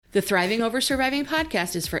The Thriving Over Surviving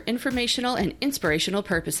podcast is for informational and inspirational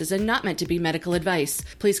purposes and not meant to be medical advice.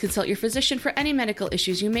 Please consult your physician for any medical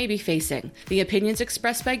issues you may be facing. The opinions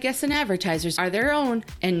expressed by guests and advertisers are their own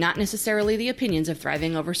and not necessarily the opinions of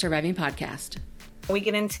Thriving Over Surviving podcast. We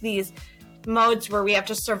get into these modes where we have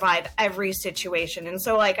to survive every situation. And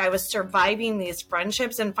so I was surviving these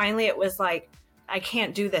friendships, and finally it was like, I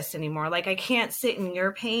can't do this anymore. I can't sit in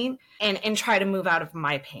your pain and try to move out of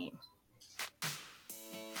my pain.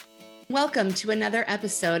 Welcome to another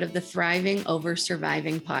episode of the Thriving Over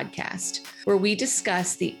Surviving podcast, where we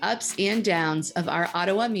discuss the ups and downs of our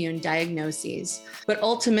autoimmune diagnoses, but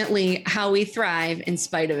ultimately how we thrive in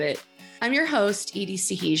spite of it. I'm your host, Edie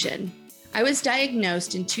Sahesian. I was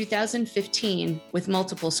diagnosed in 2015 with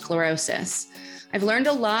multiple sclerosis. I've learned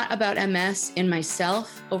a lot about MS in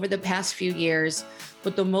myself over the past few years,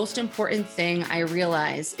 but the most important thing I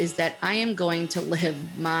realize is that I am going to live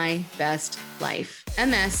my best life.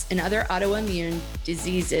 MS and other autoimmune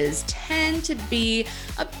diseases tend to be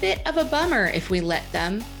a bit of a bummer if we let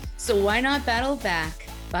them. So why not battle back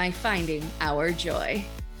by finding our joy?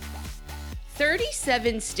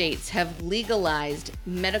 37 states have legalized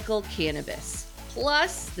medical cannabis,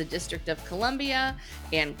 plus the District of Columbia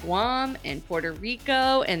and Guam and Puerto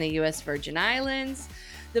Rico and the U.S. Virgin Islands.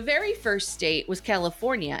 The very first state was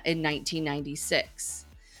California in 1996.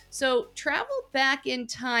 So travel back in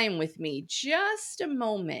time with me just a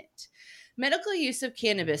moment. Medical use of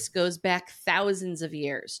cannabis goes back thousands of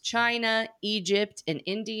years. China, Egypt, and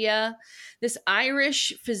India. This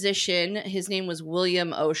Irish physician, his name was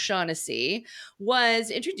William O'Shaughnessy, was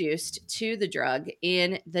introduced to the drug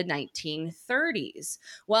in the 1930s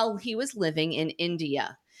while he was living in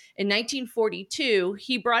India. In 1942,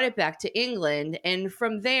 he brought it back to England, and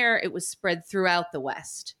from there, it was spread throughout the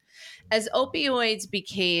West. As opioids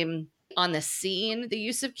became on the scene, the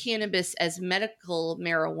use of cannabis as medical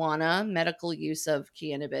marijuana, medical use of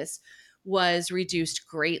cannabis, was reduced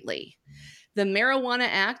greatly. The Marijuana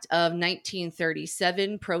Act of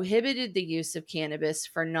 1937 prohibited the use of cannabis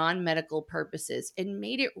for non-medical purposes and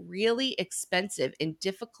made it really expensive and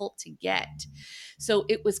difficult to get. So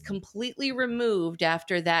it was completely removed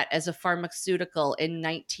after that as a pharmaceutical in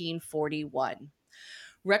 1941.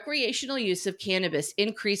 Recreational use of cannabis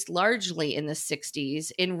increased largely in the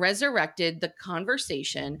 60s and resurrected the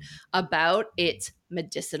conversation about its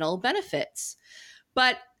medicinal benefits.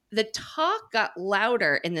 But the talk got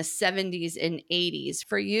louder in the 70s and 80s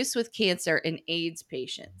for use with cancer and AIDS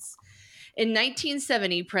patients. In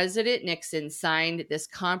 1970, President Nixon signed this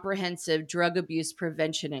Comprehensive Drug Abuse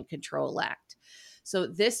Prevention and Control Act. So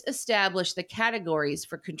this established the categories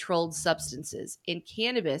for controlled substances, and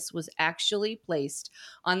cannabis was actually placed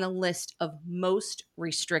on the list of most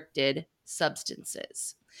restricted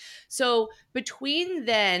substances. So between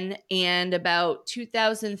then and about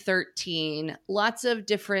 2013, lots of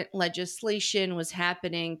different legislation was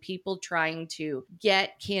happening, people trying to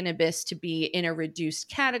get cannabis to be in a reduced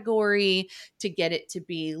category, to get it to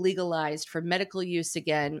be legalized for medical use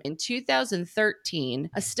again. In 2013,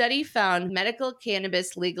 a study found medical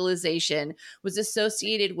cannabis legalization was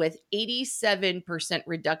associated with 87%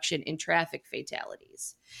 reduction in traffic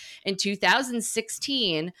fatalities. In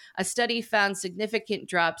 2016, a study found significant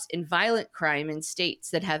drops in violent crime in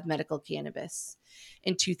states that have medical cannabis.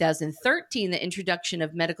 In 2013, the introduction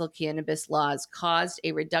of medical cannabis laws caused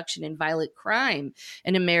a reduction in violent crime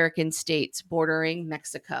in American states bordering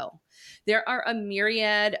Mexico. There are a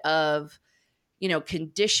myriad of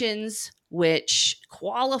conditions which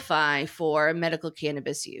qualify for medical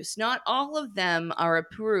cannabis use. Not all of them are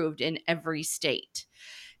approved in every state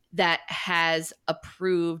that has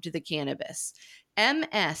approved the cannabis.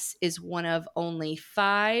 MS is one of only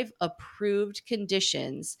 5 approved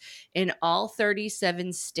conditions in all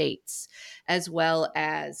 37 states, as well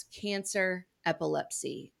as cancer,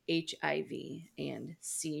 epilepsy, HIV, and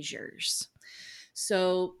seizures.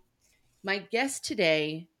 So my guest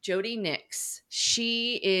today, Jody Nix,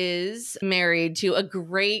 she is married to a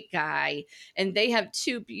great guy, and they have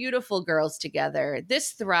 2 beautiful girls together.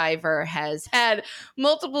 This thriver has had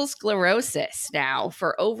multiple sclerosis now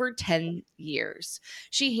for over 10 years.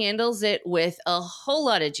 She handles it with a whole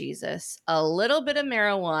lot of Jesus, a little bit of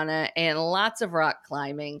marijuana, and lots of rock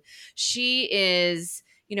climbing. She is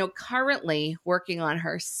currently working on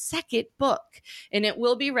her second book, and it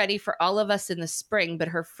will be ready for all of us in the spring. But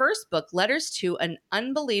her first book, Letters to an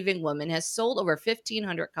Unbelieving Woman, has sold over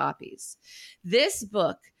 1,500 copies. This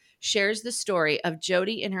book shares the story of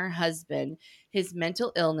Jody and her husband, his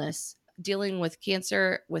mental illness, dealing with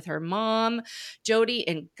cancer with her mom, Jody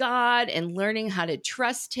and God, and learning how to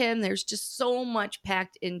trust him. There's just so much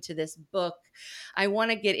packed into this book. I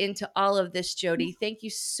want to get into all of this, Jody. Thank you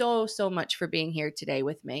so, so much for being here today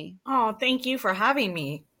with me. Oh, thank you for having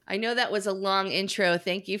me. I know that was a long intro.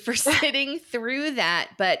 Thank you for sitting through that.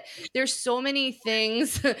 But there's so many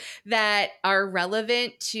things that are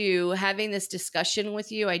relevant to having this discussion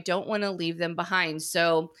with you. I don't want to leave them behind.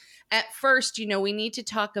 So at first, we need to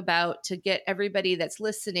talk about, to get everybody that's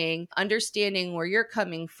listening, understanding where you're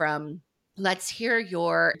coming from. Let's hear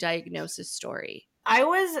your diagnosis story. I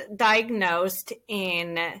was diagnosed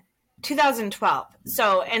in 2012.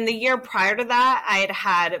 So, and the year prior to that, I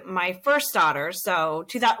had my first daughter. So,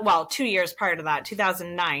 2 years prior to that,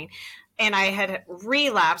 2009. And I had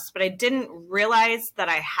relapsed, but I didn't realize that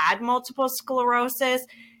I had multiple sclerosis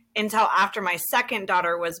until after my second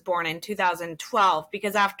daughter was born in 2012.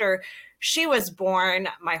 Because after she was born,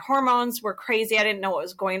 my hormones were crazy. I didn't know what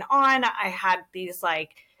was going on. I had these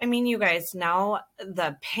you guys know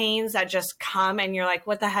the pains that just come and you're like,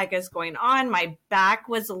 what the heck is going on? My back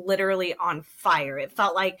was literally on fire. It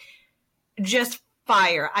felt like just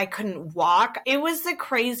fire. I couldn't walk. It was the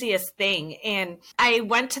craziest thing. And I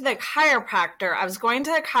went to the chiropractor. I was going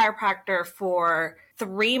to the chiropractor for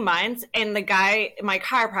 3 months, and the guy, my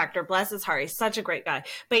chiropractor, bless his heart, he's such a great guy,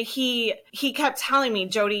 but he kept telling me,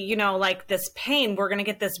 Jody, this pain, we're going to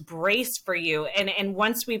get this brace for you. And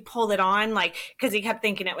once we pulled it on, because he kept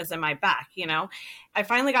thinking it was in my back, I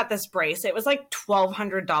finally got this brace. It was like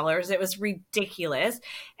 $1,200. It was ridiculous.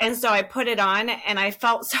 And so I put it on, and I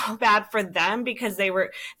felt so bad for them because they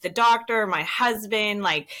were the doctor, my husband,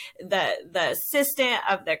 the assistant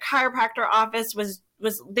of the chiropractor office was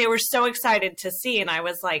they were so excited to see. And I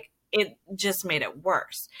was like, it just made it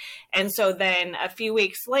worse. And so then a few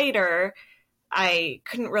weeks later, I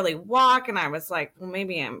couldn't really walk. And I was like, well,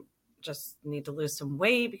 maybe I'm just need to lose some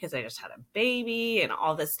weight because I just had a baby and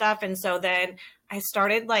all this stuff. And so then I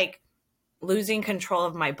started losing control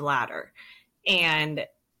of my bladder, and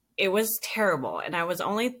it was terrible. And I was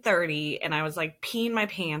only 30, and I was peeing my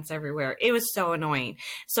pants everywhere. It was so annoying.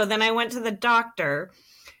 So then I went to the doctor,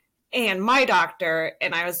 and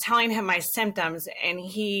I was telling him my symptoms, and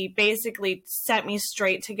he basically sent me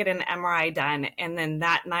straight to get an MRI done. And then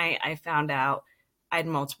that night I found out I had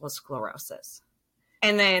multiple sclerosis.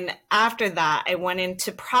 And then after that, I went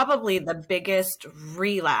into probably the biggest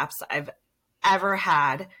relapse I've ever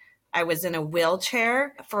had. I was in a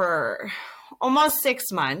wheelchair for almost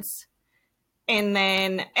 6 months. And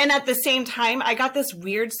at the same time, I got this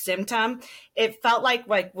weird symptom. It felt like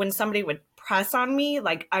when somebody would press on me,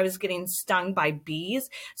 I was getting stung by bees.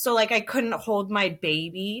 So I couldn't hold my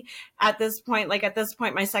baby at this point. At this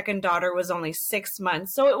point, my second daughter was only 6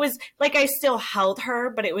 months. So it was I still held her,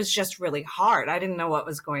 but it was just really hard. I didn't know what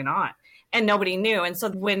was going on, and nobody knew. And so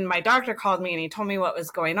when my doctor called me and he told me what was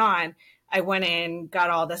going on, I went in, got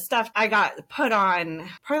all the stuff. I got put on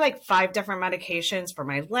probably 5 different medications for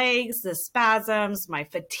my legs, the spasms, my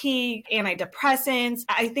fatigue, antidepressants.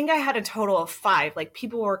 I think I had a total of 5.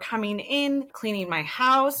 People were coming in, cleaning my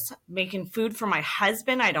house, making food for my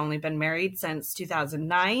husband. I'd only been married since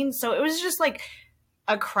 2009. So it was just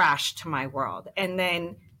a crash to my world. And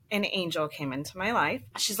then an angel came into my life.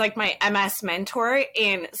 She's my MS mentor.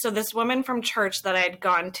 And so this woman from church that I had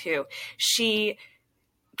gone to, she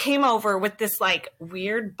came over with this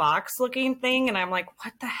weird box looking thing, and I'm like,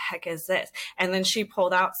 what the heck is this? And then she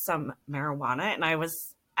pulled out some marijuana, and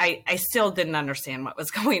I still didn't understand what was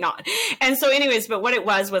going on. And so anyways, but what it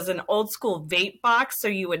was an old school vape box. So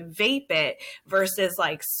you would vape it versus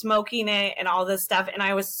smoking it and all this stuff. And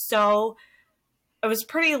I was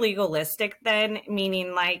pretty legalistic then,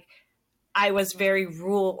 meaning I was very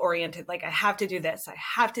rule oriented. I have to do this. I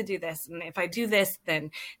have to do this. And if I do this,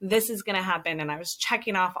 then this is going to happen. And I was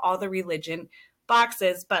checking off all the religion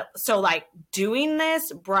boxes. But so doing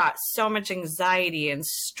this brought so much anxiety and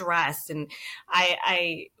stress. And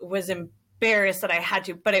I was embarrassed that I had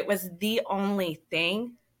to, but it was the only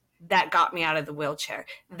thing that got me out of the wheelchair.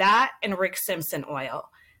 That and Rick Simpson oil,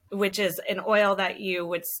 which is an oil that you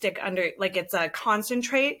would stick under, it's a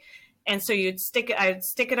concentrate. And so I'd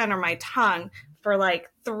stick it under my tongue for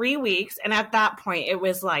 3 weeks. And at that point it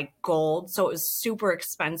was gold. So it was super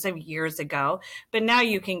expensive years ago, but now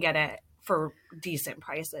you can get it for decent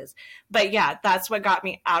prices. But yeah, that's what got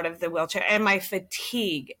me out of the wheelchair. And my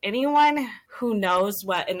fatigue, anyone who knows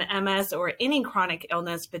what an MS or any chronic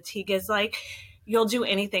illness fatigue is you'll do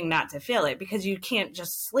anything not to feel it because you can't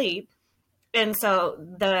just sleep. And so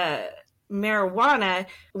the marijuana,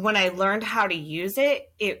 when I learned how to use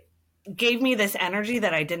it, it gave me this energy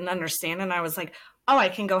that I didn't understand. And I was like, oh, I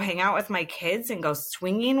can go hang out with my kids and go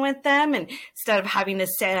swinging with them, and instead of having to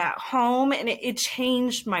sit at home. And it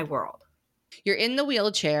changed my world. You're in the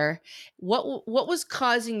wheelchair. What was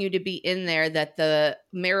causing you to be in there that the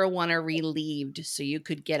marijuana relieved so you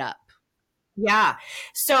could get up? Yeah.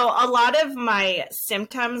 So a lot of my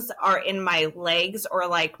symptoms are in my legs, or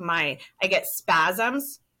like I get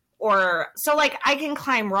spasms, or so like I can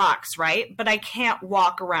climb rocks, right? But I can't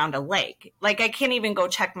walk around a lake. Like I can't even go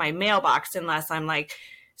check my mailbox unless I'm like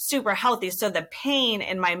super healthy. So the pain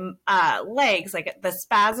in my legs, like the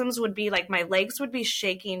spasms would be like my legs would be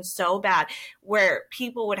shaking so bad where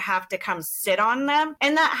people would have to come sit on them.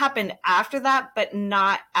 And that happened after that, but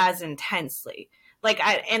not as intensely.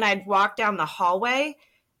 I'd walk down the hallway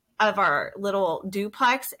of our little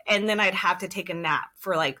duplex, and then I'd have to take a nap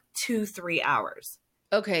for like 2-3 hours.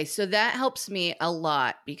 Okay, so that helps me a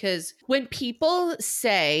lot because when people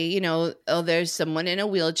say, you know, oh, there's someone in a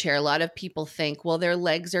wheelchair, a lot of people think, well, their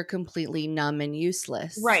legs are completely numb and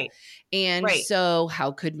useless. Right. And Right. so,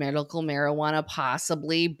 how could medical marijuana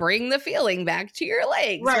possibly bring the feeling back to your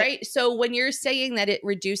legs? Right. So, when you're saying that it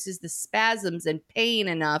reduces the spasms and pain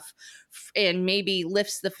enough and maybe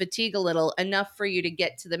lifts the fatigue a little enough for you to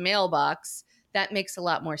get to the mailbox, that makes a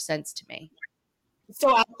lot more sense to me.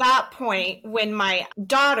 So at that point, when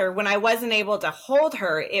I wasn't able to hold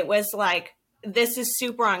her, it was like, this is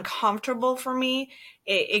super uncomfortable for me.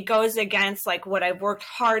 It goes against like what I've worked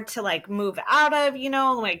hard to like move out of,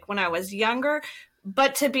 like when I was younger.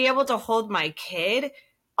 But to be able to hold my kid,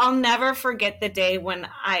 I'll never forget the day when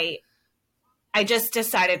I just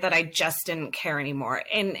decided that I just didn't care anymore.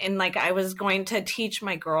 And like I was going to teach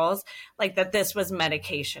my girls like that this was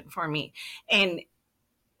medication for me. And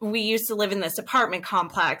we used to live in this apartment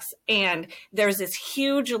complex, and there's this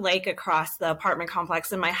huge lake across the apartment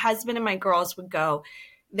complex, and my husband and my girls would go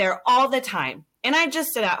there all the time. And I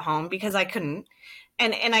just sit at home because I couldn't.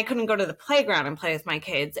 And I couldn't go to the playground and play with my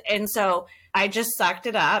kids. And so I just sucked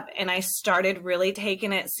it up and I started really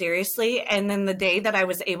taking it seriously. And then the day that I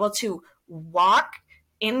was able to walk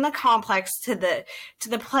in the complex to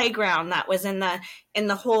the playground that was in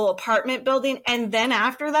the whole apartment building, and then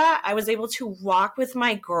after that I was able to walk with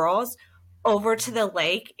my girls over to the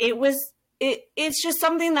lake. It's just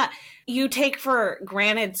something that you take for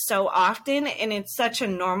granted so often, and it's such a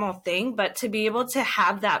normal thing. But to be able to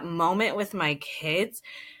have that moment with my kids,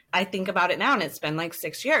 I think about it now, and it's been like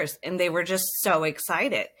 6 years, and they were just so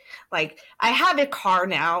excited. Like I have a car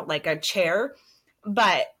now, like a chair,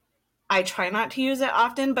 but I try not to use it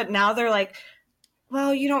often. But now they're like,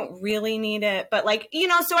 well, you don't really need it. But like,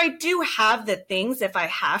 so I do have the things if I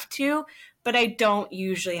have to, but I don't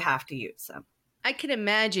usually have to use them. I can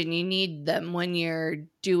imagine you need them when you're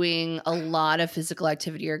doing a lot of physical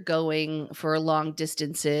activity or going for long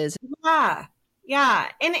distances. Yeah. Yeah.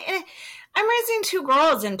 And I'm raising 2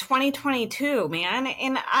 girls in 2022, man.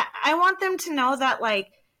 And I want them to know that,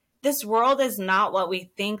 like, this world is not what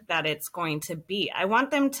we think that it's going to be. I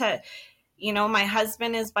want them to, my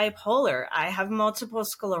husband is bipolar. I have multiple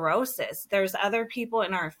sclerosis. There's other people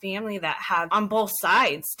in our family that have on both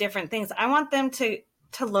sides different things. I want them to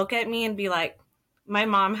look at me and be like, my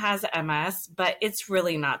mom has MS, but it's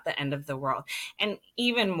really not the end of the world. And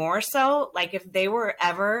even more so, like if they were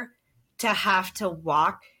ever to have to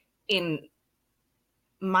walk in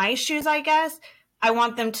my shoes, I guess, I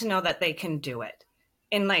want them to know that they can do it.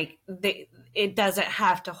 And like it doesn't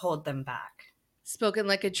have to hold them back. Spoken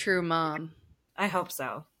like a true mom. I hope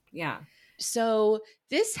so. Yeah. So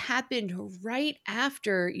this happened right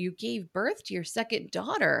after you gave birth to your second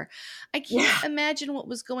daughter. I can't imagine what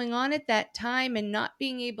was going on at that time and not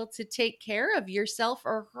being able to take care of yourself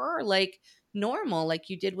or her like normal, like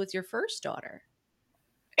you did with your first daughter.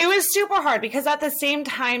 It was super hard because at the same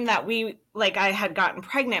time that I had gotten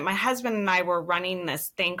pregnant, my husband and I were running this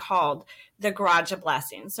thing called the Garage of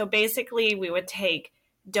Blessings. So basically we would take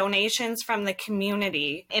donations from the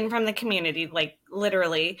community, like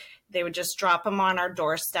literally they would just drop them on our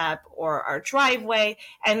doorstep or our driveway.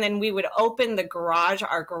 And then we would open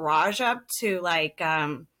our garage up to like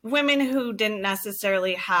women who didn't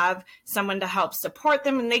necessarily have someone to help support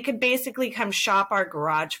them. And they could basically come shop our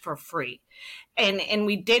garage for free. And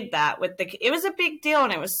we did that it was a big deal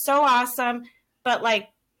and it was so awesome. But like,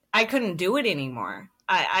 I couldn't do it anymore.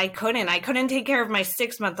 I couldn't take care of my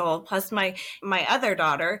 6-month-old plus my other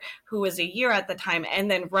daughter who was a year at the time,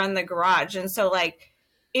 and then run the garage. And so like,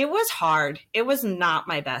 it was hard. It was not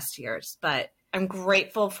my best years, but I'm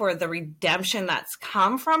grateful for the redemption that's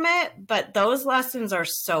come from it. But those lessons are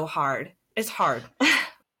so hard. It's hard.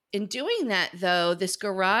 In doing that, though, this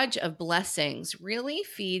Garage of Blessings really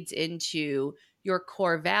feeds into your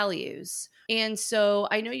core values. And so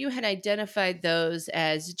I know you had identified those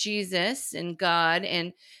as Jesus and God,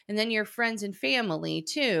 and then your friends and family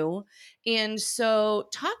too. And so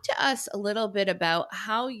talk to us a little bit about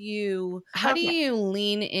how do you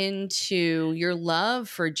lean into your love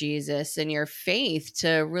for Jesus and your faith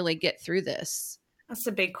to really get through this? That's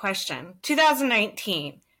a big question.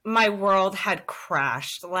 2019, my world had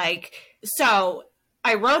crashed. So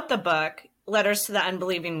I wrote the book, Letters to the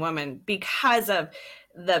Unbelieving Woman, because of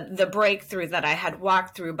the breakthrough that I had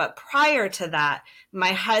walked through. But prior to that,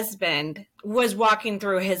 my husband was walking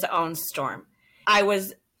through his own storm. I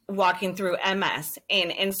was walking through MS.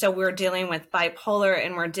 And so we're dealing with bipolar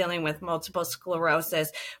and we're dealing with multiple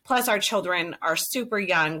sclerosis. Plus our children are super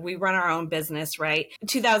young. We run our own business, right?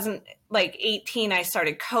 2018, I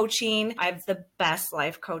started coaching. I have the best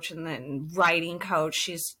life coach and then writing coach.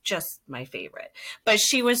 She's just my favorite. But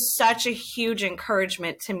she was such a huge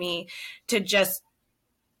encouragement to me to just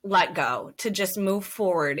let go, to just move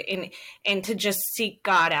forward and to just seek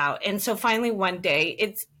God out. And so finally one day,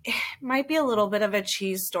 it might be a little bit of a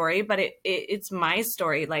cheese story, but it's my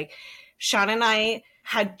story. Like Sean and I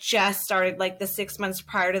had just started like the 6 months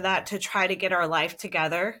prior to that to try to get our life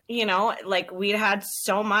together. You know, like we'd had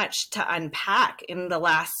so much to unpack in the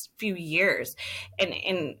last few years.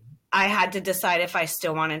 And I had to decide if I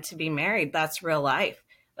still wanted to be married. That's real life.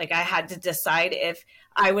 Like I had to decide if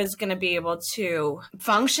I was going to be able to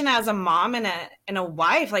function as a mom and a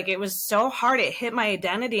wife. Like it was so hard. It hit my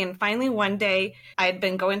identity. And finally one day I'd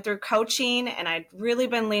been going through coaching and I'd really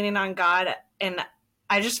been leaning on God, and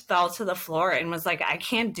I just fell to the floor and was like, I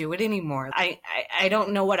can't do it anymore. I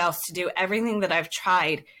don't know what else to do. Everything that I've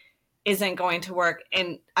tried isn't going to work.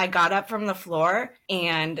 And I got up from the floor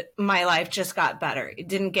and my life just got better. It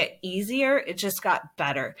didn't get easier. It just got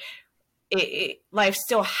better. Life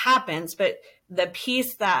still happens, but the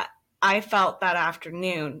peace that I felt that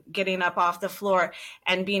afternoon, getting up off the floor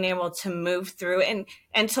and being able to move through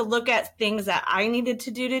and to look at things that I needed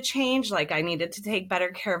to do to change, like I needed to take better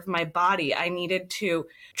care of my body. I needed to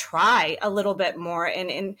try a little bit more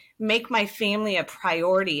and make my family a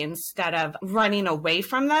priority instead of running away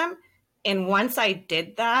from them. And once I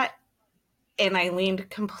did that and I leaned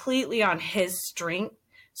completely on his strength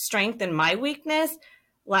and my weakness,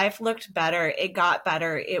 life looked better. It got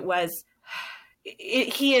better.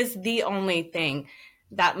 He is the only thing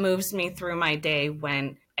that moves me through my day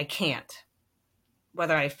when I can't.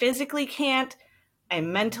 Whether I physically can't, I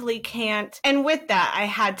mentally can't. And with that, I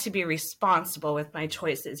had to be responsible with my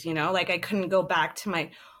choices, you know? Like I couldn't go back to my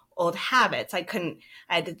old habits. I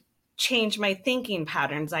had to change my thinking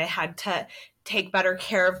patterns. I had to take better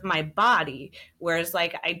care of my body. Whereas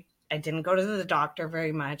like I didn't go to the doctor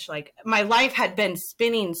very much. Like my life had been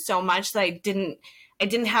spinning so much that I didn't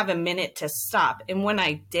have a minute to stop. And when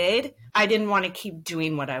I did, I didn't want to keep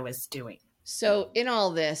doing what I was doing. So in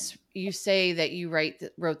all this, you say that you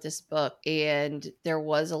wrote this book and there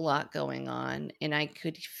was a lot going on, and I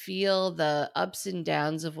could feel the ups and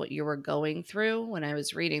downs of what you were going through when I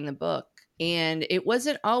was reading the book. And it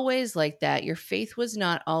wasn't always like that. Your faith was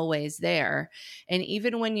not always there. And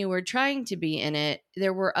even when you were trying to be in it,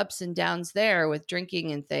 there were ups and downs there with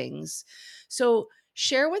drinking and things. So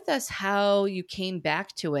share with us how you came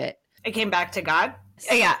back to it. I came back to God.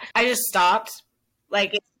 Yeah, I just stopped.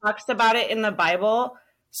 Like it talks about it in the Bible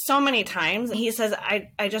so many times. He says,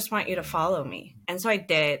 I just want you to follow me. And so I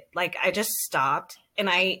did. Like I just stopped and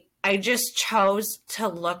I just chose to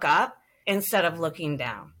look up instead of looking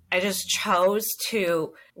down. I just chose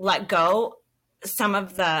to let go some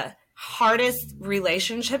of the hardest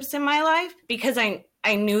relationships in my life because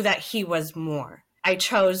I knew that he was more. I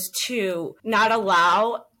chose to not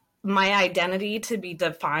allow my identity to be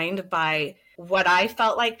defined by what I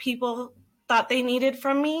felt like people thought they needed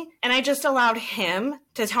from me. And I just allowed him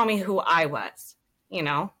to tell me who I was, you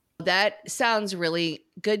know? That sounds really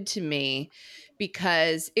good to me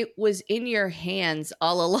because it was in your hands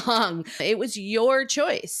all along. It was your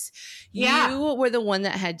choice. Yeah. You were the one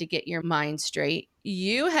that had to get your mind straight.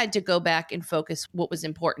 You had to go back and focus what was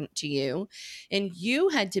important to you. And you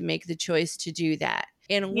had to make the choice to do that.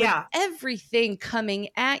 And with everything coming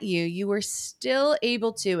at you, you were still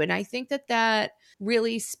able to. And I think that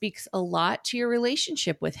really speaks a lot to your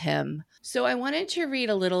relationship with him. So I wanted to read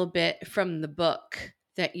a little bit from the book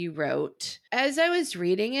that you wrote. As I was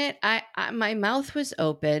reading it, I my mouth was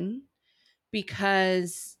open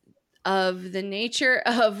because of the nature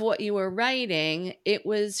of what you were writing. It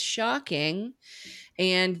was shocking.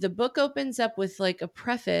 And the book opens up with like a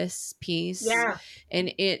preface piece. Yeah.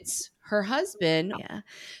 And it's her husband. Yeah.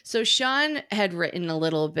 So Sean had written a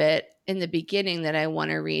little bit in the beginning that I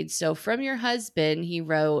want to read. So from your husband, he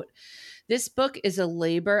wrote, This book is a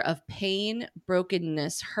labor of pain,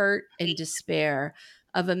 brokenness, hurt, and despair,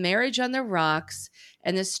 of a marriage on the rocks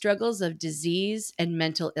and the struggles of disease and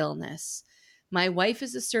mental illness. My wife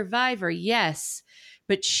is a survivor, yes,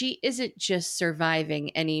 but she isn't just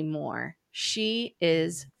surviving anymore. She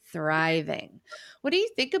is thriving. What do you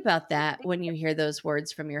think about that when you hear those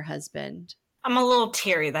words from your husband? I'm a little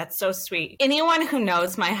teary. That's so sweet. Anyone who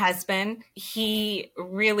knows my husband, he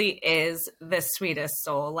really is the sweetest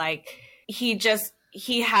soul. Like, he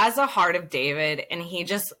has a heart of David, and he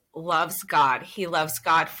just loves God. He loves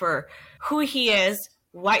God for who he is,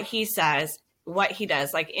 what he says, what he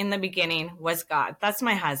does. Like, in the beginning was God. That's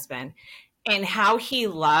my husband. And how he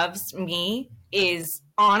loves me is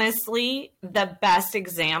honestly the best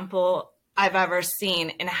example I've ever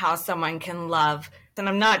in how someone can love. And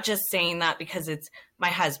I'm not just saying that because it's my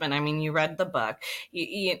husband. I mean, you read the book.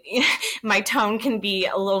 My tone can be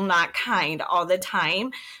a little not kind all the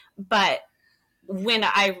time. But when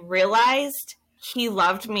I realized he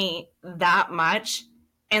loved me that much,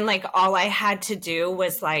 and like all I had to do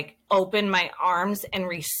was like open my arms and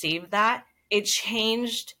receive that, it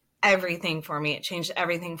changed everything for me. It changed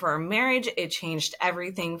everything for our marriage. It changed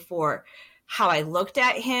everything for how I looked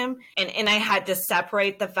at him. And I had to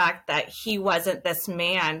separate the fact that he wasn't this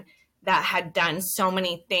man that had done so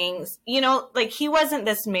many things. You know, like, he wasn't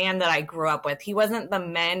this man that I grew up with. He wasn't the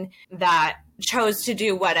men that chose to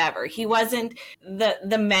do whatever. He wasn't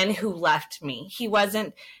the men who left me. He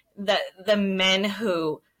wasn't the men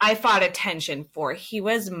who I fought attention for. He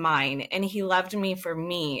was mine, and he loved me for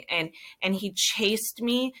me, and he chased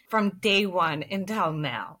me from day one until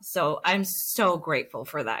now. So I'm so grateful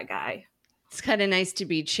for that guy. It's kind of nice to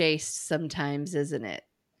be chased sometimes, isn't it?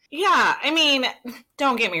 Yeah, I mean,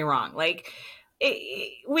 don't get me wrong. Like,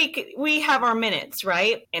 we have our minutes,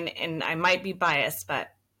 right? And I might be biased, but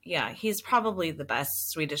yeah, he's probably the best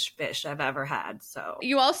Swedish fish I've ever had. So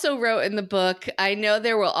you also wrote in the book, I know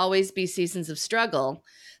there will always be seasons of struggle.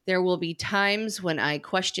 There will be times when I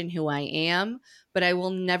question who I am, but I will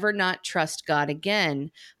never not trust God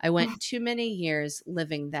again. I went too many years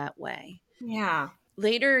living that way. Yeah.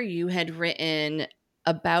 Later, you had written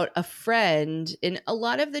about a friend, and a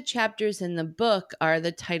lot of the chapters in the book are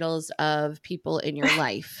the titles of people in your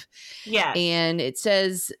life. Yeah. And it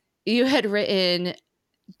says you had written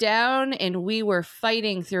down, and we were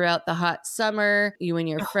fighting throughout the hot summer, you and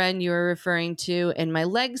your friend you were referring to, and my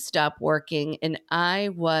legs stopped working, and I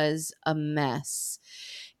was a mess.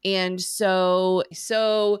 And so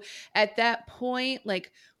at that point,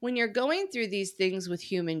 like, when you're going through these things with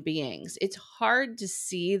human beings, it's hard to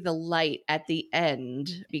see the light at the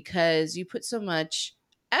end because you put so much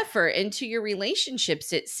effort into your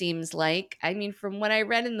relationships, it seems like. I mean, from what I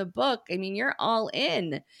read in the book, I mean, you're all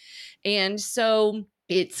in. And so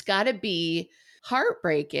it's got to be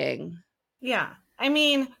heartbreaking. Yeah. I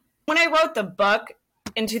mean, when I wrote the book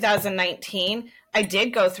in 2019, I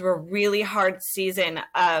did go through a really hard season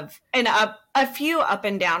of a few up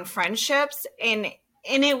and down friendships, and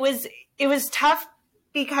it was tough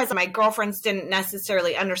because my girlfriends didn't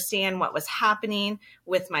necessarily understand what was happening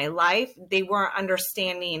with my life. They weren't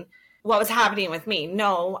understanding what was happening with me.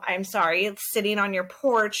 No, I'm sorry. Sitting on your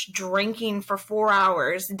porch drinking for 4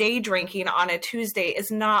 hours, day drinking on a Tuesday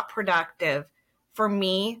is not productive for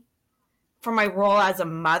me, for my role as a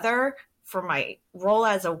mother, for my role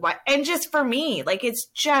as a wife, and just for me. Like, it's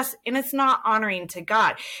not honoring to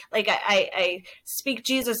God. Like, I speak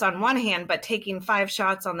Jesus on one hand, but taking 5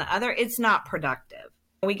 shots on the other, it's not productive.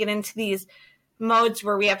 We get into these modes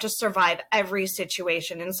where we have to survive every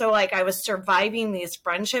situation. And so, like, I was surviving these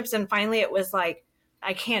friendships, and finally it was like,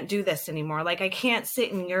 I can't do this anymore. Like, I can't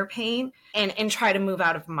sit in your pain and try to move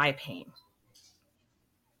out of my pain.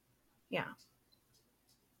 Yeah.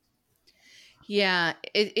 Yeah,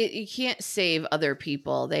 you can't save other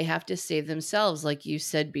people. They have to save themselves, like you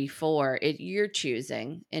said before. You're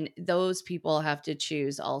choosing, and those people have to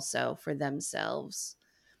choose also for themselves.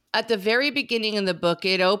 At the very beginning of the book,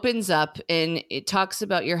 it opens up and it talks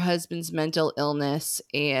about your husband's mental illness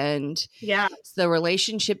and the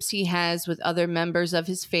relationships he has with other members of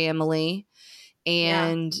his family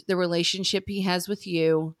and the relationship he has with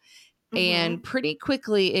you. And pretty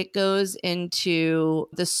quickly, it goes into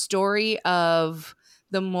the story of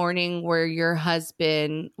the morning where your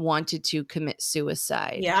husband wanted to commit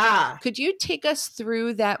suicide. Yeah. Could you take us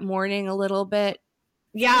through that morning a little bit?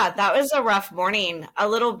 Yeah, that was a rough morning. A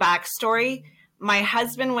little backstory. My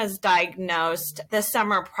husband was diagnosed the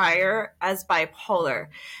summer prior as bipolar,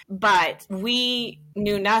 but we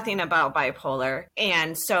knew nothing about bipolar.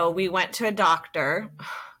 And so we went to a doctor.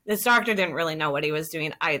 This doctor didn't really know what he was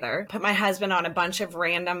doing either. Put my husband on a bunch of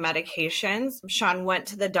random medications. Sean went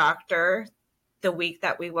to the doctor the week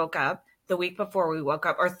that we woke up, the week before we woke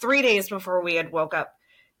up, or 3 days before we had woke up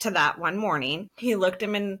to that one morning. He looked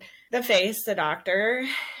him in the face, the doctor,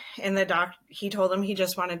 and he told him he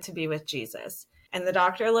just wanted to be with Jesus. And the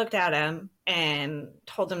doctor looked at him and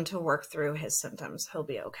told him to work through his symptoms. He'll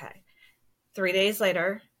be okay. 3 days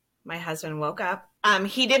later, my husband woke up.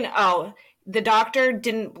 The doctor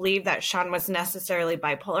didn't believe that Sean was necessarily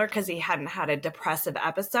bipolar because he hadn't had a depressive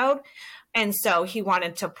episode. And so he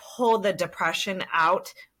wanted to pull the depression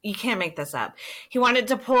out. You can't make this up. He wanted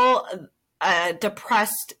to pull a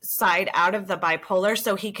depressed side out of the bipolar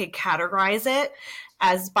so he could categorize it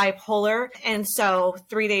as bipolar. And so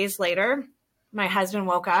 3 days later, my husband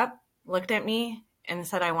woke up, looked at me, and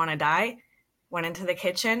said, I want to die. Went into the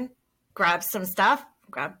kitchen, grabbed some stuff,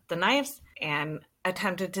 grabbed the knives, and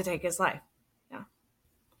attempted to take his life.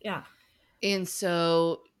 Yeah. And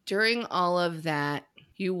so during all of that,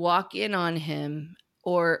 you walk in on him,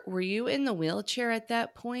 or were you in the wheelchair at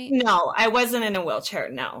that point? No, I wasn't in a wheelchair.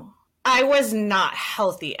 No, I was not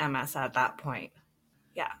healthy MS at that point.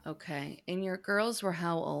 Yeah. Okay. And your girls were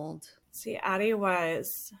how old? See, Addie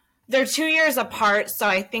they're 2 years apart. So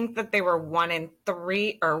I think that they were 1 and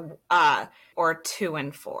 3 or 2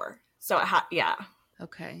 and 4. So yeah.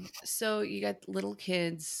 Okay. So you got little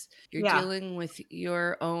kids, you're Yeah. dealing with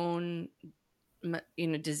your own,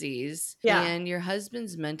 disease, Yeah. and your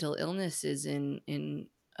husband's mental illness is in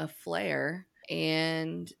a flare.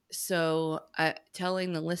 And so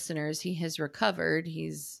telling the listeners he has recovered,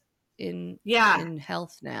 he's in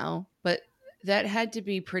health now, but that had to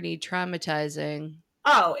be pretty traumatizing.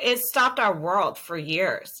 Oh, it stopped our world for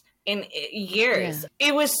years. Yeah.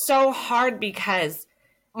 It was so hard because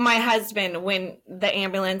my husband, when the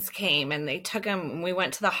ambulance came and they took him, we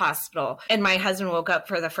went to the hospital, and my husband woke up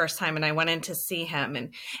for the first time, and I went in to see him,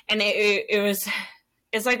 and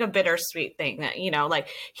it's like a bittersweet thing that, like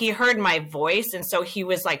he heard my voice, and so he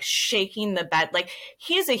was like shaking the bed. Like,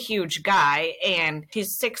 he's a huge guy, and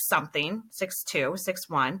he's 6'something, 6'2",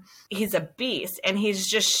 6'1". He's a beast, and he's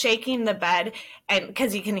just shaking the bed, and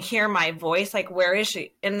because he can hear my voice, like, where is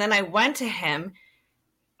she? And then I went to him,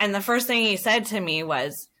 and the first thing he said to me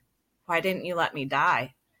was, why didn't you let me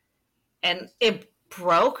die? And it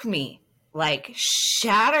broke me, like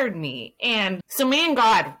shattered me. And so me and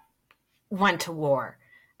God went to war.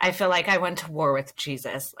 I feel like I went to war with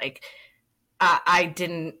Jesus. Like, I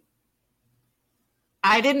didn't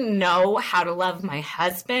know how to love my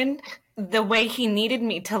husband the way he needed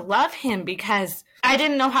me to love him, because I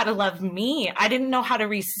didn't know how to love me. I didn't know how to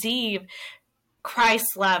receive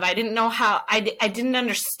Christ's love. I didn't know how, I didn't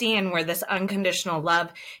understand where this unconditional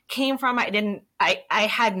love came from. I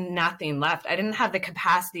had nothing left. I didn't have the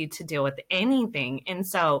capacity to deal with anything. And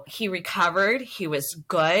so he recovered, he was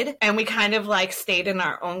good. And we kind of like stayed in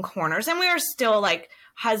our own corners, and we were still like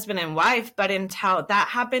husband and wife. But until that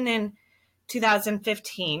happened in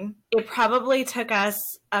 2015, it probably took us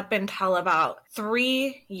up until about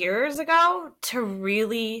 3 years ago to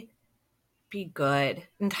really be good,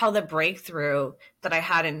 until the breakthrough that I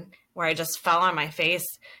had where I just fell on my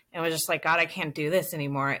face and was just like, God, I can't do this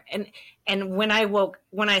anymore. And when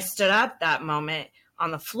I stood up that moment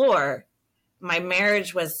on the floor, my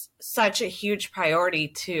marriage was such a huge priority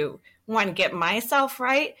to, one, get myself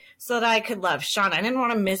right so that I could love Sean. I didn't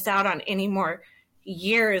want to miss out on any more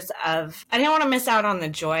years I didn't want to miss out on the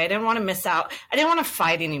joy. I didn't want to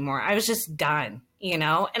fight anymore. I was just done.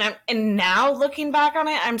 And now looking back on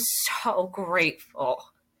it, I'm so grateful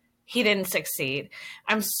he didn't succeed.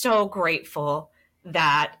 I'm so grateful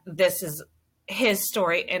that this is his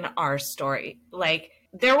story and our story. Like,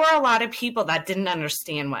 there were a lot of people that didn't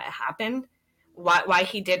understand what happened, why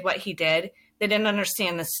he did what he did. They didn't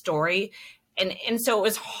understand the story. And so it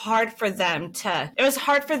was hard for them to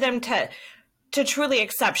truly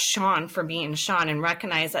accept Sean for being Sean and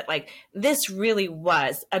recognize that, like, this really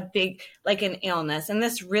was a big, like, an illness. And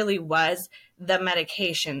this really was the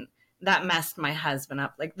medication that messed my husband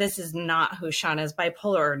up. Like, this is not who Sean is,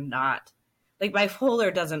 bipolar or not. Like,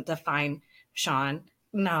 bipolar doesn't define Sean.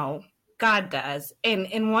 No, God does.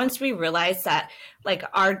 And once we realized that, like,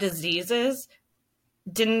 our diseases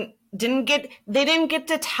didn't get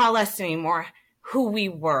to tell us anymore who we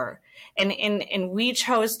were. And we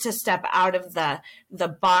chose to step out of the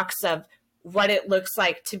box of what it looks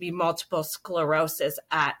like to be multiple sclerosis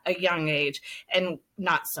at a young age, and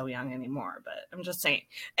not so young anymore, but I'm just saying,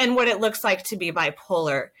 and what it looks like to be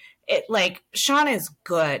bipolar. Like, Sean is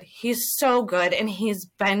good. He's so good, and he's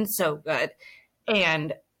been so good.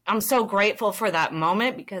 And I'm so grateful for that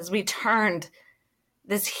moment, because we turned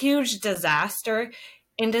this huge disaster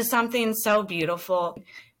into something so beautiful.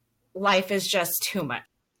 Life is just too much.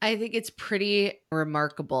 I think it's pretty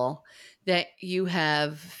remarkable that you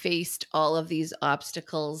have faced all of these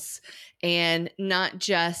obstacles and not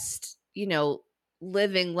just,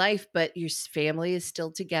 living life, but your family is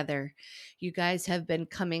still together. You guys have been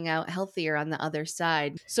coming out healthier on the other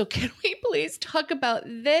side. So can we please talk about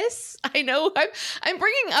this? I know I'm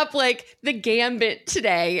bringing up like the gambit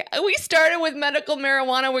today. We started with medical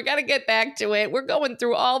marijuana. We got to get back to it. We're going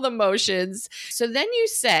through all the motions. So then you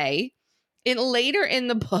say, later in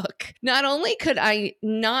the book, not only could I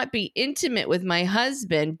not be intimate with my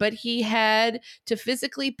husband, but he had to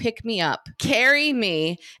physically pick me up, carry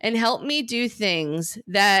me, and help me do things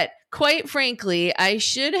that, quite frankly, I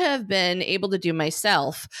should have been able to do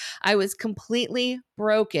myself. I was completely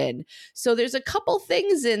broken. So there's a couple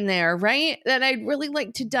things in there, right, that I'd really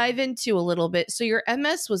like to dive into a little bit. So your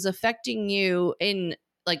MS was affecting you in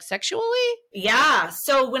like sexually? Yeah.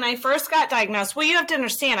 So when I first got diagnosed, well, you have to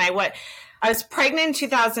understand, I was pregnant in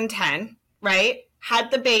 2010, right?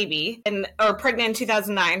 Had the baby, or pregnant in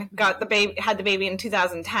 2009, had the baby in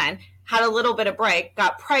 2010, had a little bit of break,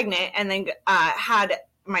 got pregnant, and then had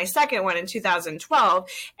my second one in 2012.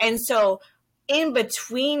 And so in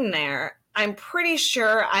between there, I'm pretty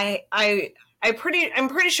sure I'm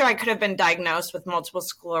pretty sure I could have been diagnosed with multiple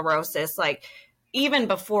sclerosis, like even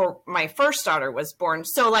before my first daughter was born.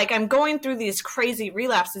 So like I'm going through these crazy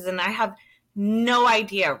relapses and I have no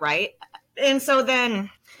idea, right? And so then,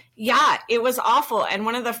 yeah, it was awful. And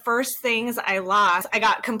one of the first things I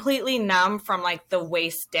got completely numb from like the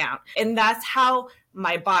waist down. And that's how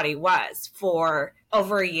my body was for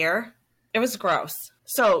over a year. It was gross.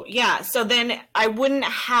 So yeah, so then I wouldn't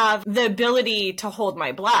have the ability to hold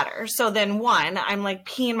my bladder. So then I'm like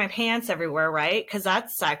peeing my pants everywhere, right? Because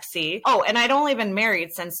that's sexy. Oh, and I'd only been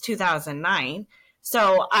married since 2009.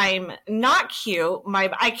 So I'm not cute.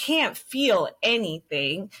 I can't feel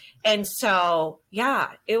anything. And so, yeah,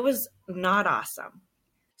 it was not awesome.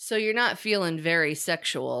 So you're not feeling very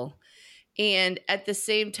sexual. And at the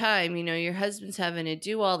same time, your husband's having to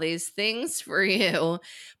do all these things for you.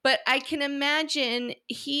 But I can imagine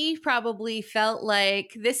he probably felt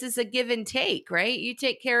like this is a give and take, right? You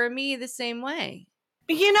take care of me the same way.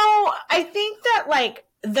 I think that like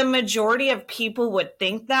the majority of people would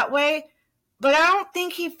think that way. But I don't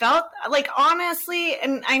think he felt like, honestly,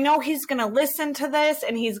 and I know he's going to listen to this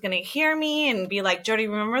and he's going to hear me and be like, Jody,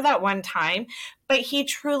 remember that one time? But he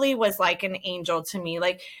truly was like an angel to me.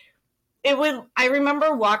 Like I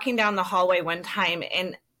remember walking down the hallway one time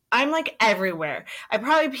and I'm like everywhere. I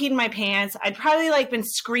probably peed my pants. I'd probably like been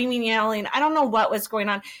screaming, yelling. I don't know what was going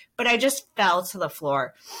on, but I just fell to the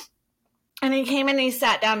floor. And he came and he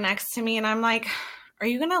sat down next to me and I'm like, are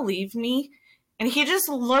you going to leave me? And he just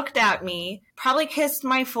looked at me, probably kissed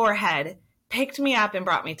my forehead, picked me up, and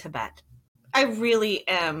brought me to bed. I really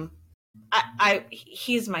am.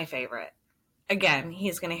 He's my favorite. Again,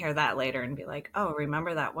 he's going to hear that later and be like, oh,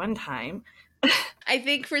 remember that one time? I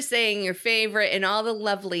think for saying your favorite and all the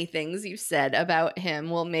lovely things you've said about him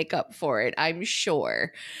will make up for it, I'm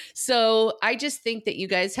sure. So I just think that you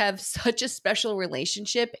guys have such a special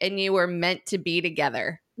relationship and you were meant to be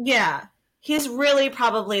together. Yeah. He's really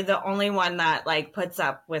probably the only one that like puts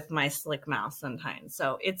up with my slick mouth sometimes.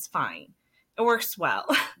 So it's fine. It works well.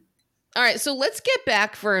 All right. So let's get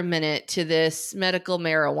back for a minute to this medical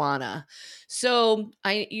marijuana. So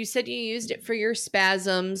you said you used it for your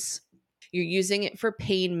spasms. You're using it for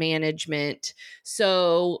pain management.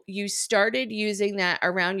 So you started using that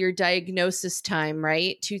around your diagnosis time,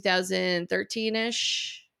 right?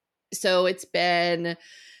 2013-ish. So it's been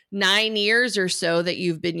 9 years or so that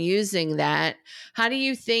you've been using that. How do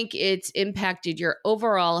you think it's impacted your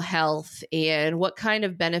overall health and what kind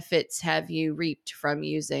of benefits have you reaped from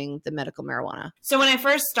using the medical marijuana? So when I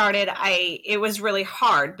first started, it was really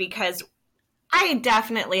hard because I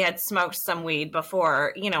definitely had smoked some weed before,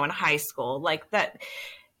 in high school. Like that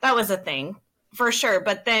was a thing for sure.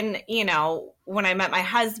 But then, when I met my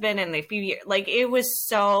husband and the few years, like it was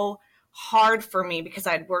so hard for me because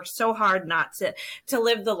I'd worked so hard not to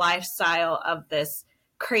live the lifestyle of this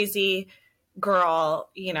crazy girl,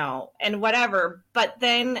 and whatever. But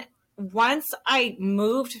then once I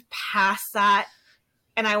moved past that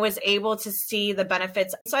and I was able to see the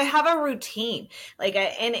benefits, so I have a routine. Like,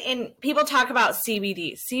 and people talk about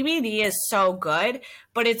CBD. CBD is so good,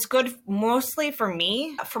 but it's good mostly for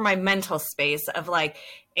me, for my mental space of like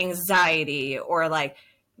anxiety or like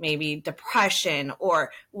maybe depression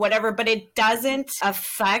or whatever, but it doesn't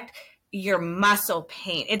affect your muscle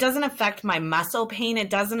pain. It doesn't affect my muscle pain. It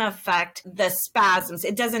doesn't affect the spasms.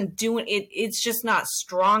 It doesn't do it. It's just not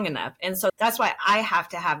strong enough. And so that's why I have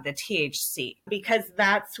to have the THC, because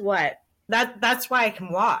that's why I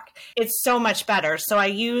can walk. It's so much better. So I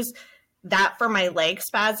use that for my leg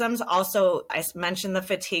spasms. Also, I mentioned the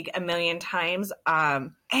fatigue a million times.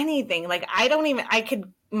 Anything like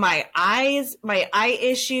my eye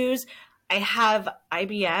issues. I have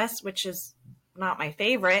IBS, which is not my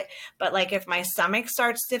favorite, but like if my stomach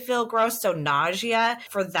starts to feel gross, so nausea,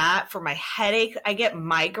 for my headache, I get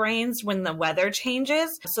migraines when the weather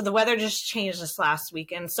changes. So the weather just changed this last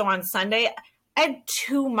weekend. So on Sunday, I had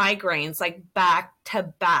 2 migraines like back to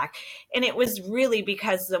back. And it was really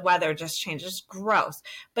because the weather just changed. It's gross.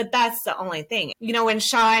 But that's the only thing. You know, when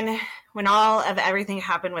all of everything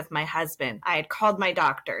happened with my husband, I had called my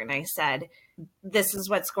doctor and I said, this is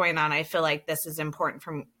what's going on. I feel like this is important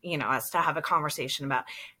for, us to have a conversation about.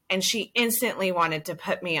 And she instantly wanted to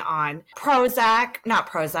put me on a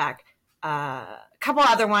couple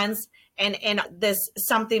other ones. And this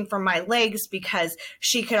something for my legs, because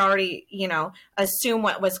she could already, assume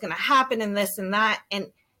what was going to happen and this and that.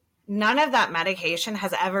 And none of that medication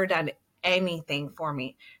has ever done anything for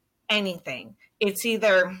me. Anything. It's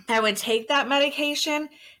either I would take that medication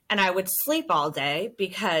and I would sleep all day,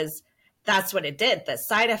 because that's what it did. The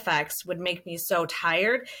side effects would make me so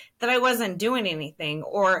tired that I wasn't doing anything.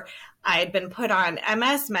 Or I had been put on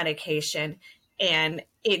MS medication and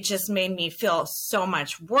it just made me feel so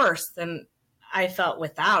much worse than I felt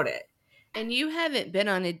without it. And you haven't been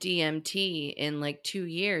on a DMT in like 2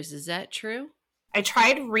 years. Is that true? I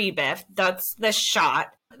tried Rebif. That's the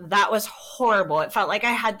shot. That was horrible. It felt like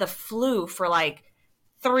I had the flu for like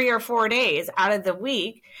 3 or 4 days out of the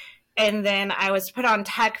week. And then I was put on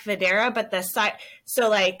Tecfidera, but so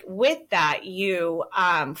like with that, you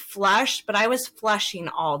flush, but I was flushing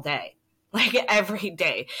all day, like every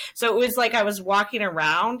day. So it was like I was walking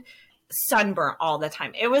around sunburnt all the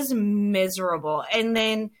time. It was miserable. And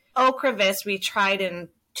then Ocrevus we tried in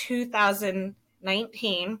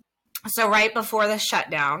 2019. So right before the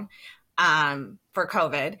shutdown for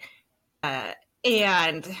COVID.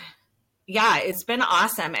 And yeah, it's been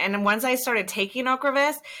awesome. And once I started taking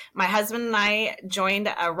Ocrevus, my husband and I joined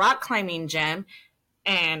a rock climbing gym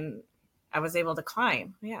and I was able to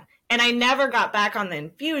climb. Yeah. And I never got back on the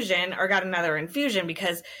infusion or got another infusion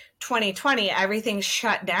because 2020, everything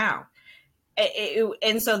shut down.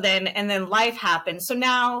 And then life happened. So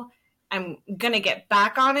now I'm going to get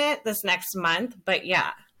back on it this next month. But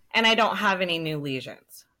yeah, and I don't have any new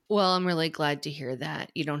lesions. Well, I'm really glad to hear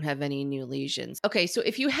that you don't have any new lesions. Okay, so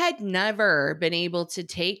if you had never been able to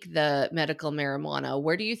take the medical marijuana,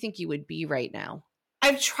 where do you think you would be right now?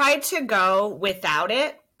 I've tried to go without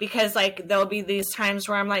it because like there'll be these times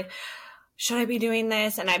where I'm like, should I be doing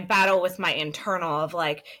this? And I battle with my internal of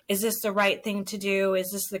like, is this the right thing to do?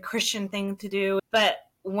 Is this the Christian thing to do? But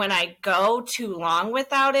when I go too long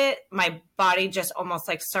without it, my body just almost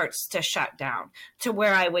like starts to shut down to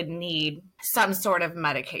where I would need some sort of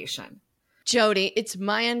medication. Jody, it's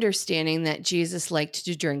my understanding that Jesus liked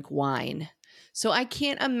to drink wine. So I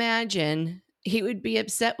can't imagine he would be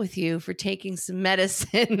upset with you for taking some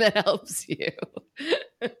medicine that helps you.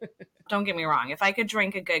 Don't get me wrong. If I could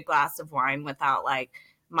drink a good glass of wine without like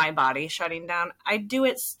my body shutting down, I'd do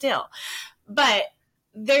it still. But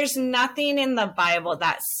there's nothing in the Bible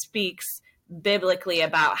that speaks biblically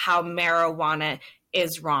about how marijuana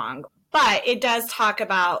is wrong. But it does talk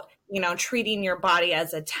about, treating your body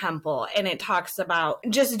as a temple. And it talks about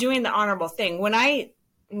just doing the honorable thing. When I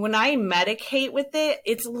medicate with it,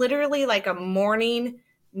 it's literally like a morning,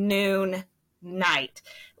 noon, night.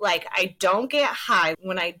 Like I don't get high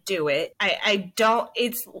when I do it.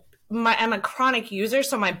 I'm a chronic user,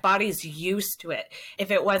 so my body's used to it. If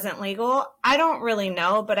it wasn't legal, I don't really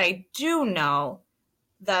know, but I do know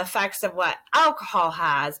the effects of what alcohol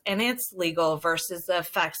has, and it's legal versus the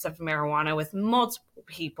effects of marijuana with multiple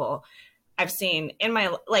people I've seen in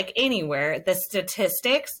my, like anywhere, the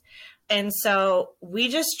statistics. And so we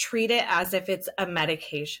just treat it as if it's a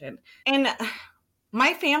medication. And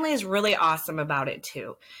my family is really awesome about it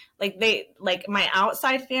too. Like my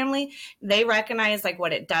outside family, they recognize like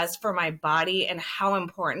what it does for my body and how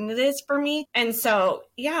important it is for me. And so,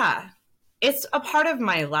 yeah, it's a part of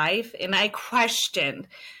my life. And I questioned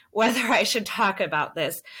whether I should talk about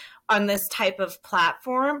this on this type of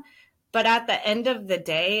platform. But at the end of the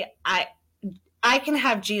day, I can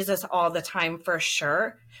have Jesus all the time for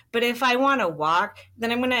sure. But if I want to walk,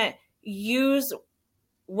 then I'm going to use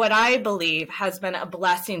what I believe has been a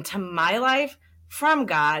blessing to my life from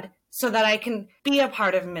God so that I can be a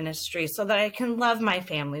part of ministry, so that I can love my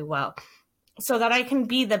family well, so that I can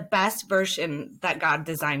be the best version that God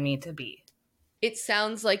designed me to be. It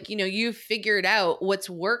sounds like, you've figured out what's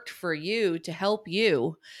worked for you to help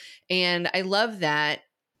you. And I love that.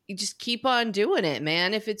 You just keep on doing it,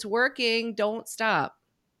 man. If it's working, don't stop.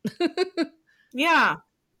 Yeah.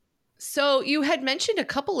 So you had mentioned a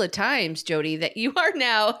couple of times, Jody, that you are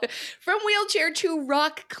now from wheelchair to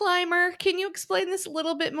rock climber. Can you explain this a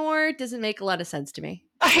little bit more? It doesn't make a lot of sense to me.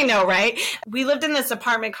 I know, right? We lived in this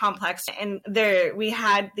apartment complex, and we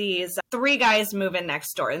had these 3 guys move in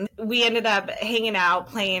next door, and we ended up hanging out,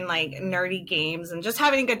 playing like nerdy games and just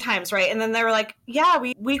having good times, right? And then they were like, yeah,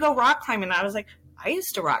 we go rock climbing. And I was like, I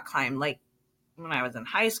used to rock climb like when I was in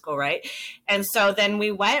high school, right? And so then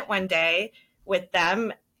we went one day with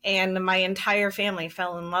them, and my entire family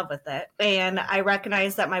fell in love with it. And I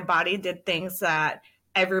recognized that my body did things that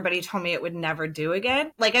everybody told me it would never do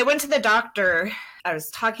again. Like, I went to the doctor. I was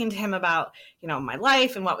talking to him about, my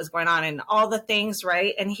life and what was going on and all the things,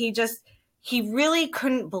 right? And he really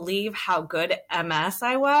couldn't believe how good MS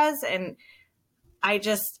I was. And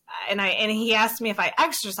he asked me if I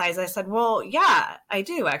exercise. I said, well, yeah, I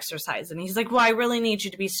do exercise. And he's like, well, I really need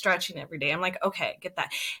you to be stretching every day. I'm like, okay, get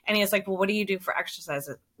that. And he's like, well, what do you do for exercise?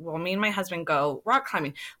 Well, me and my husband go rock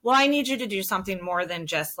climbing. Well, I need you to do something more than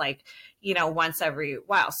just like, once every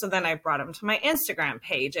while. So then I brought him to my Instagram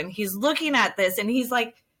page, and he's looking at this and he's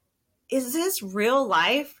like, is this real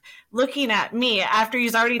life? Looking at me after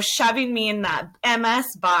he's already shoving me in that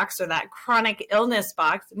MS box or that chronic illness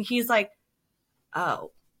box. And he's like,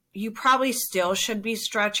 oh, you probably still should be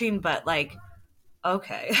stretching, but like,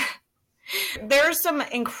 okay. There's some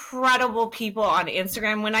incredible people on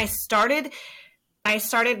Instagram. When I started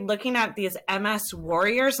looking at these MS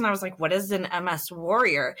warriors, and I was like, what is an MS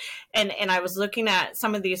warrior? And I was looking at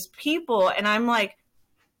some of these people, and I'm like,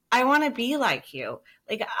 I want to be like you.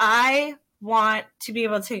 Like, I want to be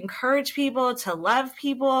able to encourage people, to love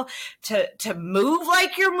people, to move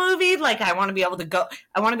like you're moving. Like, I want to be able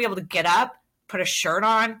to get up, put a shirt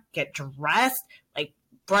on, get dressed, like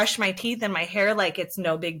brush my teeth and my hair like it's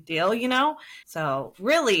no big deal, So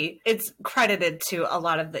really, it's credited to a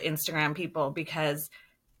lot of the Instagram people, because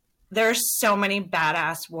there's so many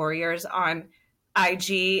badass warriors on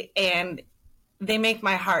IG, and they make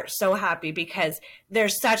my heart so happy, because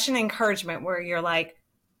there's such an encouragement where you're like,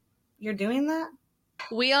 you're doing that?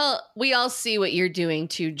 We all see what you're doing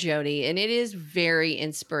too, Jody, and it is very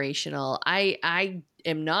inspirational. I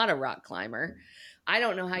am not a rock climber. I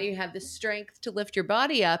don't know how you have the strength to lift your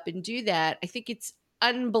body up and do that. I think it's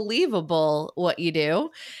unbelievable what you do.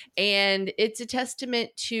 And it's a testament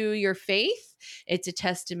to your faith. It's a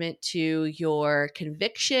testament to your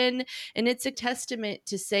conviction. And it's a testament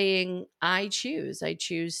to saying, I choose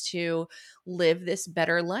to live this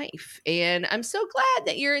better life. And I'm so glad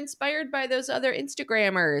that you're inspired by those other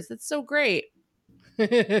Instagrammers. That's so great.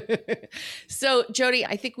 So, Jody,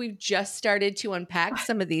 I think we've just started to unpack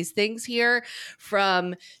some of these things here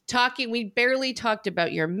from talking. We barely talked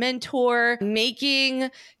about your mentor, making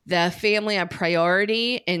the family a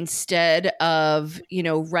priority instead of,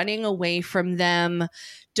 running away from them.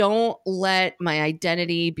 Don't let my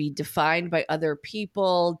identity be defined by other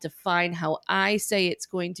people. Define how I say it's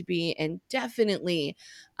going to be. And definitely,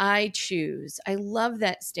 I choose. I love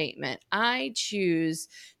that statement. I choose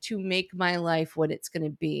to make my life what it's going to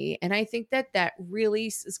be. And I think that really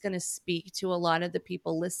is going to speak to a lot of the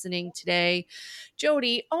people listening today.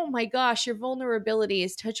 Jody, oh my gosh, your vulnerability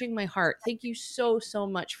is touching my heart. Thank you so, so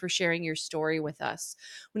much for sharing your story with us.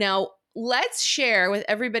 Now, let's share with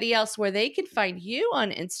everybody else where they can find you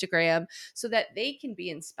on Instagram so that they can be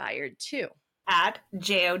inspired too. At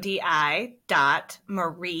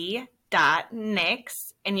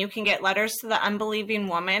jodi.marie.nix, and you can get Letters to the Unbelieving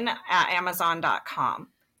Woman at Amazon.com.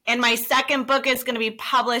 And my second book is going to be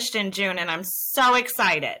published in June, and I'm so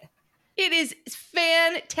excited. It is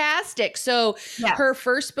fantastic. So Her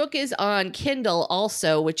first book is on Kindle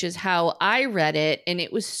also, which is how I read it. And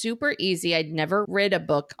it was super easy. I'd never read a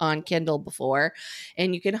book on Kindle before.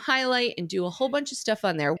 And you can highlight and do a whole bunch of stuff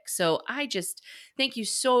on there. So I just thank you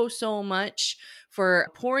so, so much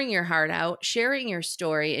for pouring your heart out, sharing your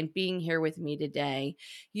story, and being here with me today.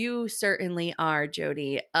 You certainly are,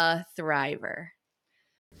 Jody, a thriver.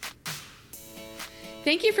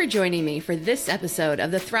 Thank you for joining me for this episode of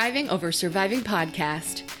the Thriving Over Surviving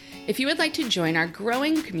podcast. If you would like to join our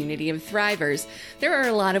growing community of thrivers, there are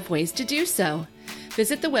a lot of ways to do so.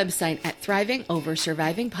 Visit the website at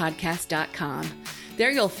thrivingoversurvivingpodcast.com. There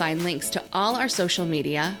you'll find links to all our social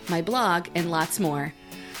media, my blog, and lots more.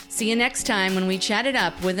 See you next time when we chat it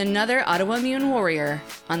up with another autoimmune warrior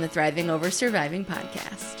on the Thriving Over Surviving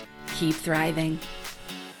podcast. Keep thriving.